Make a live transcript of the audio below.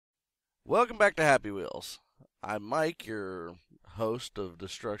Welcome back to Happy Wheels. I'm Mike, your host of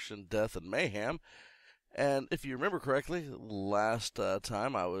Destruction, Death, and Mayhem. And if you remember correctly, last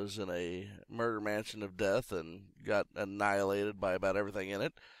time I was in a murder mansion of death and got annihilated by about everything in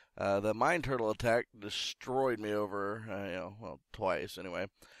it. The mine turtle attack destroyed me over, twice anyway.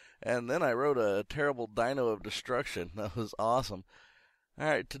 And then I rode a terrible dino of destruction. That was awesome.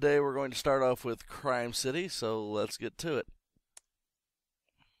 Alright, today we're going to start off with Crime City, so let's get to it.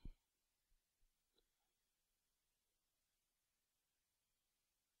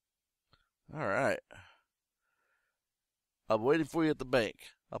 Alright. I'm waiting for you at the bank.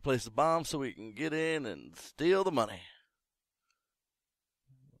 I'll place the bomb so we can get in and steal the money.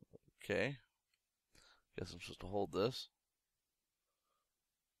 Okay. Guess I'm supposed to hold this.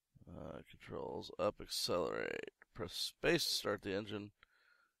 Controls up, accelerate. Press space to start the engine.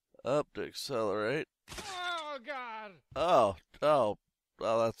 Up to accelerate. Oh God!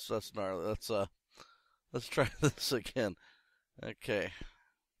 That's gnarly. Let's try this again. Okay.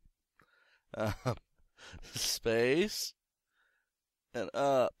 Uh, space and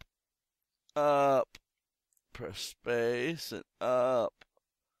up, press space and up,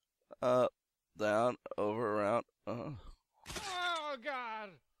 down, over, around. Oh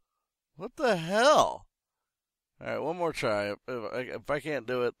God! What the hell? All right, one more try. If I can't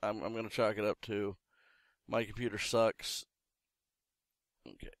do it, I'm gonna chalk it up to my computer sucks.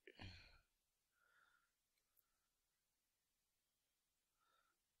 Okay.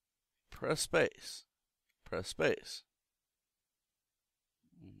 Press space. Press space.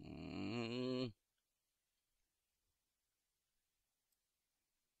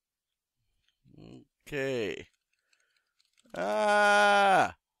 Okay.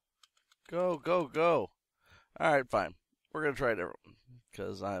 Ah! Go, go, go. Alright, fine. We're gonna try it different.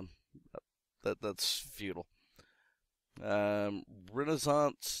 Because that's futile.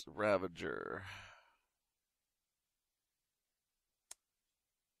 Renaissance Ravager.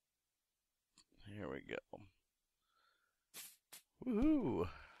 Here we go. Woohoo!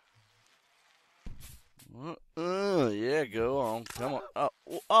 Yeah, go on. Come on.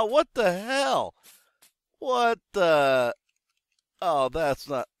 Oh, what the hell? What the? Oh, that's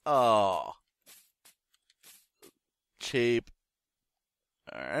not. Oh. Cheap.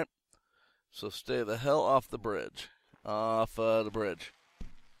 Alright. So stay the hell off the bridge. Off the bridge.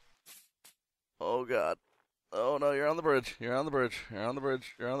 Oh, God. Oh, no, you're on the bridge. You're on the bridge. You're on the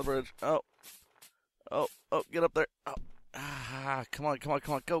bridge. You're on the bridge. Oh. Oh, get up there. Oh. Come on.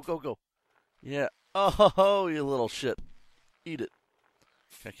 Go, go, go. Yeah. Oh, you little shit. Eat it.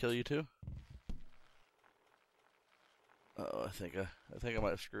 Can I kill you too? Oh, I think I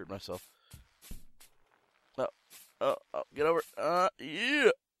might have screwed myself. Oh, get over. Yeah.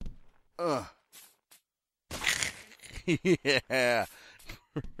 Yeah.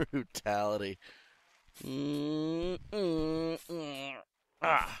 Brutality.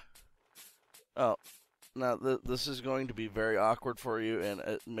 Ah. Oh. Now, this is going to be very awkward for you, and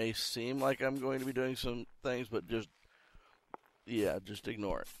it may seem like I'm going to be doing some things, but just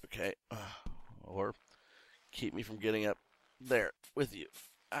ignore it, okay? Or keep me from getting up there with you.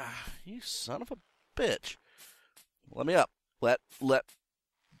 You son of a bitch. Let me up. Let.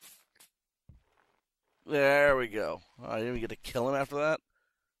 There we go. I didn't even get to kill him after that.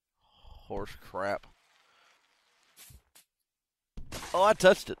 Horse crap. Oh, I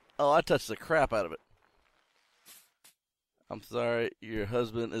touched it. Oh, I touched the crap out of it. I'm sorry, your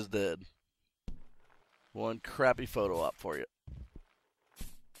husband is dead. One crappy photo op for you.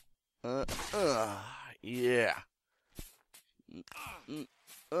 Yeah.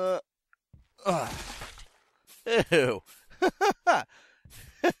 Ew.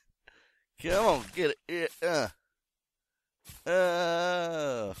 Come on, get it.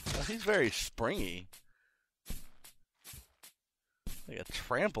 He's very springy. Like a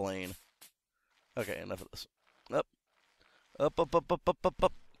trampoline. Okay, enough of this. Up. Up.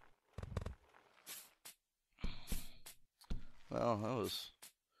 Well, that was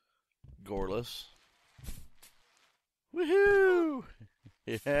goreless. Woohoo!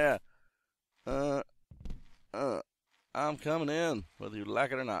 Yeah. I'm coming in, whether you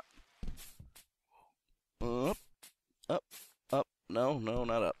like it or not. Up. No,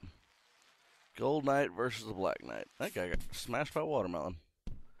 not up. Gold Knight versus the Black Knight. That guy got smashed by a watermelon.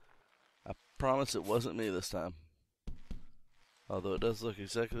 I promise it wasn't me this time. Although it does look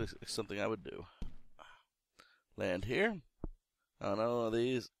exactly like something I would do. Land here. On all of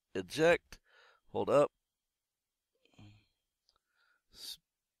these. Eject. Hold up.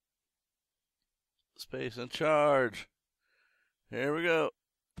 Space and charge. Here we go.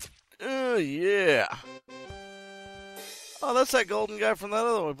 Yeah. Oh, that's that golden guy from that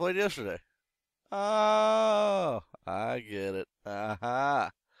other one we played yesterday. Oh, I get it.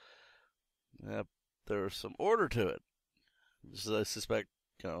 Aha. Yep, there was some order to it. So I suspect,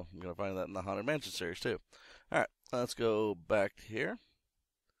 I'm going to find that in the Haunted Mansion series, too. Alright, let's go back here.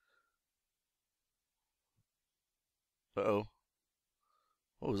 Uh-oh.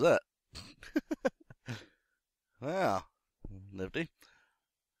 What was that? Wow. Nifty.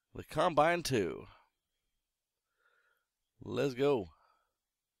 The Combine 2. Let's go.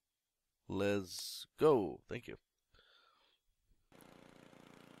 Let's go. Thank you.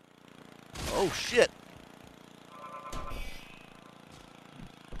 Oh, shit.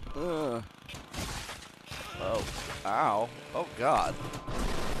 Oh, ow. Oh, God.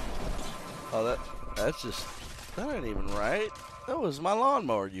 Oh, that's just, that ain't even right. That was my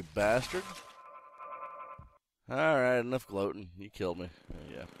lawnmower, you bastard. Alright, enough gloating. You killed me.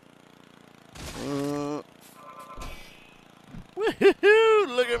 Yeah. Woohoo!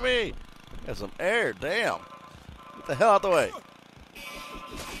 Look at me. Got some air. Damn. Get the hell out the way.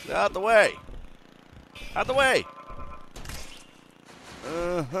 Get out the way. Out the way.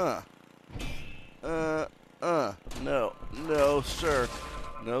 Uh-huh. No. No, sir.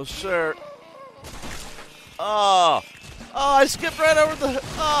 No, sir. Oh. Oh, I skipped right over the...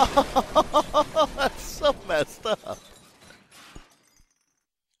 Oh, that's so messed up.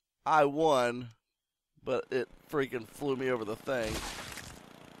 I won, but it freaking flew me over the thing.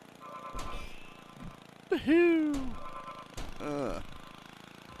 Woohoo!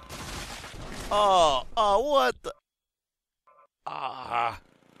 Oh, what the...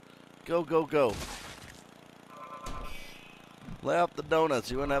 Go, go, go. Lay off the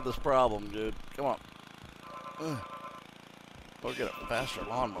donuts. You wouldn't have this problem, dude. Come on. Or get a faster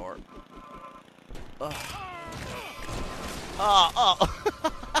lawnmower.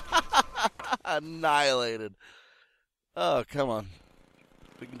 Annihilated. Oh, come on.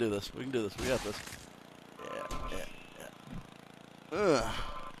 We can do this. We can do this. We got this. Yeah.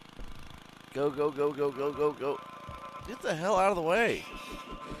 Go, go, go, go, go, go, go. Get the hell out of the way.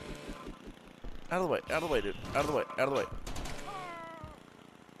 Out of the way. Out of the way, dude. Out of the way. Out of the way.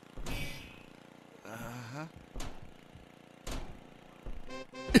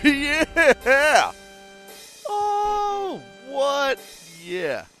 Yeah! Oh, what?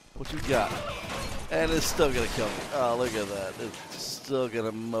 Yeah. What you got? And it's still going to kill me. Oh, look at that. It's still going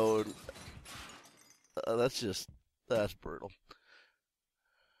to mow. That's brutal.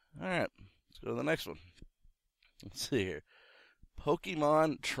 All right. Let's go to the next one. Let's see here.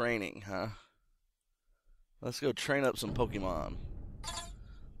 Pokemon training, huh? Let's go train up some Pokemon.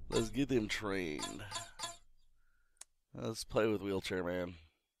 Let's get them trained. Let's play with Wheelchair Man.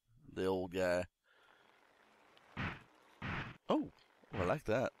 The old guy. Oh, I like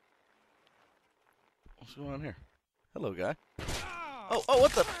that. What's going on here? Hello, guy. Oh,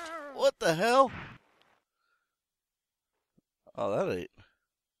 what the hell? Oh, that ain't.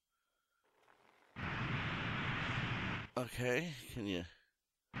 Okay, can you?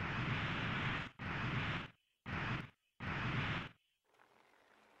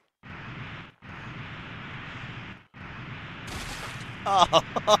 Oh,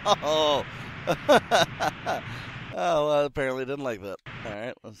 oh, well, apparently didn't like that. All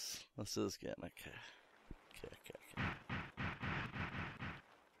right, let's do this again. Okay.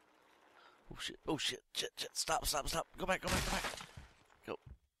 Oh shit! Stop! Go back! Go.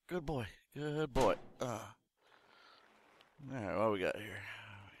 Good boy. All right, what we got here?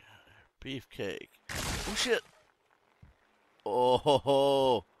 Beefcake. Oh shit!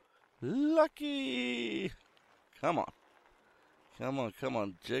 Oh, lucky! Come on.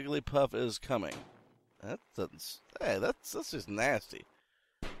 Jigglypuff is coming. That's just nasty.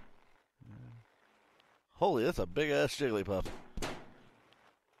 Holy, that's a big ass Jigglypuff.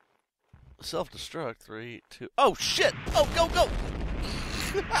 Self-destruct. 3, 2. Oh shit! Oh, go!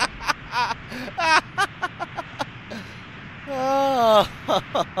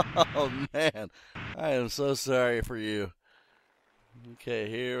 Oh man, I am so sorry for you. Okay,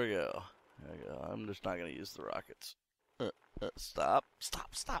 here we go. I'm just not gonna use the rockets. Stop.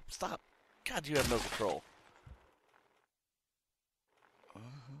 God, you have no control.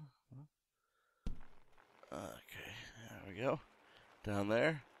 Okay, there we go. Down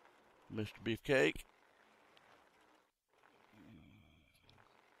there, Mr. Beefcake.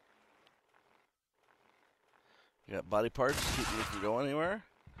 You got body parts to keep me from going anywhere.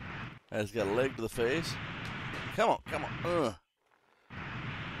 He's got a leg to the face. Come on. Come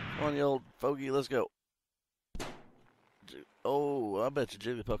on, you old fogey, let's go. Oh, I bet you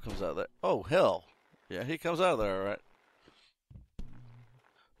Jigglypuff comes out of there. Oh, hell. Yeah, he comes out of there, all right.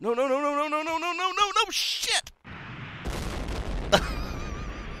 No, shit!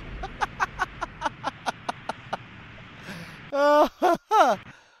 Oh,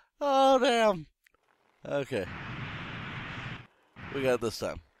 oh, damn. Okay. We got it this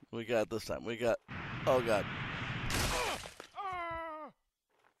time. We got it this time. We got... Oh, God.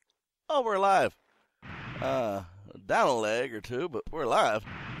 Oh, we're alive. Down a leg or two, but we're alive.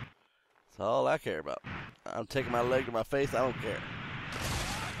 That's all I care about. I'm taking my leg to my face. I don't care.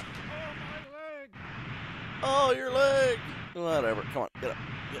 Oh, my leg. Oh, your leg. Whatever. Come on. Get up.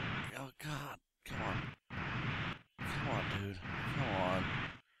 Oh, God. Come on. Come on, dude. Come on.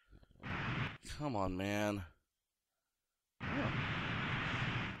 Come on, man. Oh.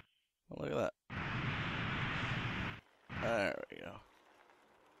 Oh, look at that. There we go.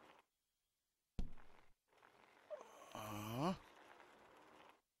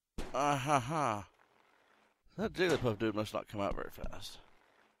 Ha. That Jigglypuff dude must not come out very fast.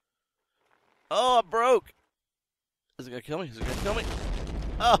 Oh, I broke. Is it gonna kill me? Is it gonna kill me?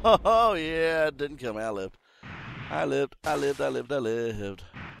 Oh, yeah, it didn't kill me. I lived. I lived. Oh,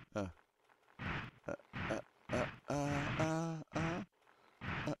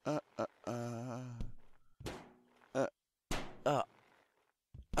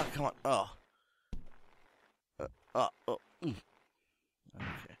 come on. Oh. Okay.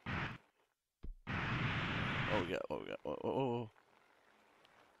 What we got? Oh.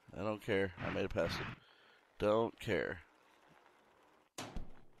 I don't care. I made it past it. Don't care.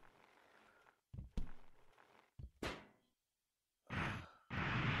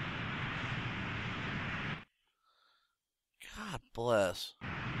 God bless.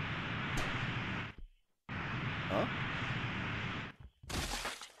 Huh?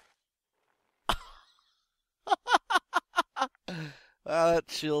 That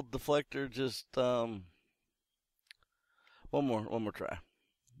shield deflector just one more try.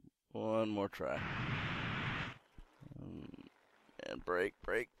 One more try. And break.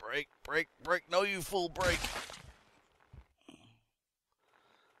 No, you fool, break.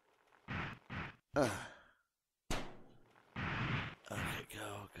 Okay, go.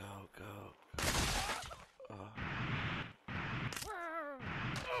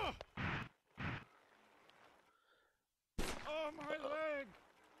 Oh, my leg.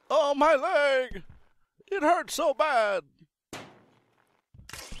 Oh, my leg! It hurts so bad.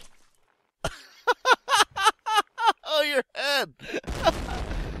 Oh, your head.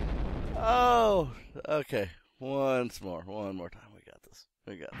 Oh, okay. Once more. One more time. We got this.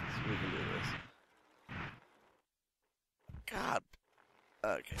 We can do this. God.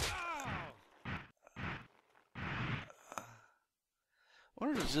 Okay. I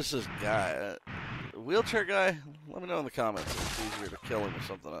wonder if it's just this guy. Wheelchair guy? Let me know in the comments if it's easier to kill him with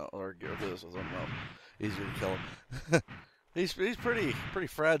something else, or get this with something else. Easier to kill him. He's pretty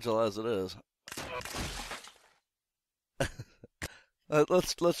fragile as it is.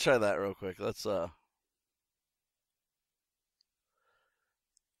 Let's try that real quick. Let's try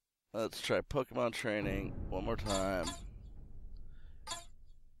Pokemon training one more time,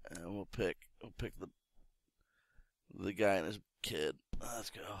 and we'll pick the guy and his kid. Let's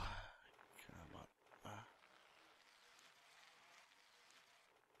go. Come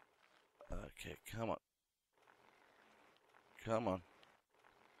on. Okay, come on.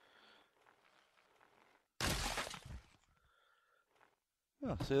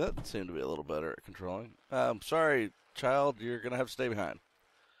 Oh, see, that seemed to be a little better at controlling. Sorry, child, you're going to have to stay behind.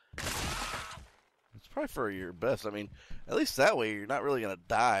 It's probably for your best. I mean, at least that way you're not really going to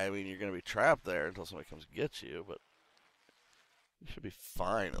die. I mean, you're going to be trapped there until somebody comes and gets you, but you should be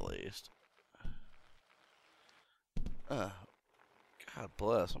fine at least. God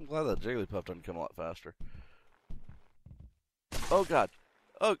bless. I'm glad that Jigglypuff doesn't come a lot faster. Oh, God.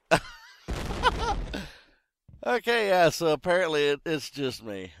 Oh, okay, yeah, so apparently it's just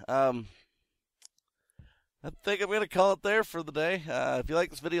me. I think I'm going to call it there for the day. If you like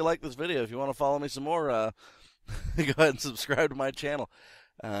this video, like this video. If you want to follow me some more, go ahead and subscribe to my channel.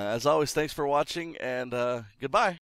 As always, thanks for watching, and goodbye.